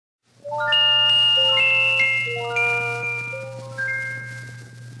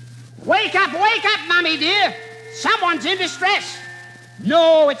wake up, Mommy dear. Someone's in distress.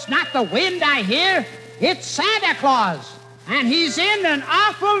 No, it's not the wind I hear. It's Santa Claus, and he's in an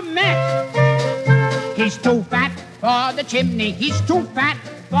awful mess. He's too fat for the chimney. He's too fat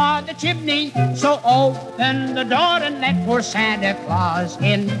for the chimney. So open the door and let poor Santa Claus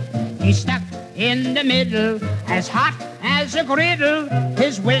in. He's stuck in the middle, as hot as a griddle.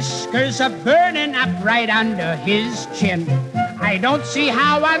 His whiskers are burning up right under his chin. I don't see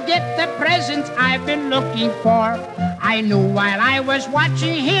how I'll get the present I've been looking for. I knew while I was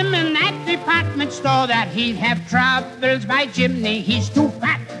watching him in that department store that he'd have troubles by chimney. He's too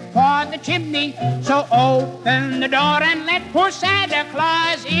fat for the chimney. So open the door and let poor Santa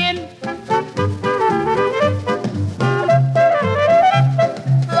Claus in.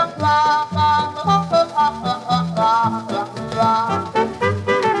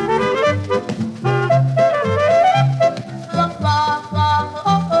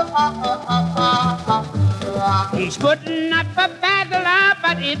 He's putting up a battle,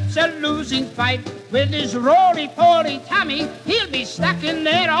 but it's a losing fight. With his roly-poly tummy, he'll be stuck in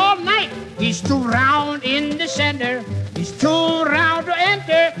there all night. He's too round in the center, he's too round to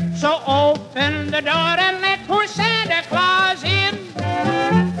enter. So open the door and let poor Santa Claus in.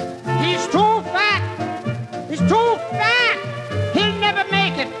 He's too fat, he's too fat. He'll never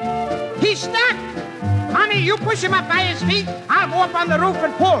make it. He's stuck. Honey, you push him up by his feet. I'll go up on the roof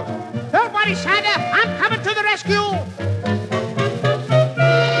and pull. Don't worry, Santa. I'm coming to the rescue.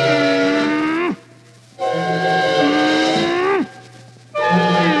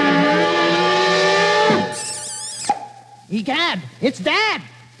 Egad, it's Dad.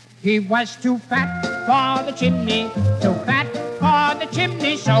 He was too fat for the chimney, too fat for the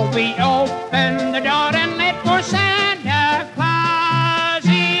chimney. So we opened the door and let poor Santa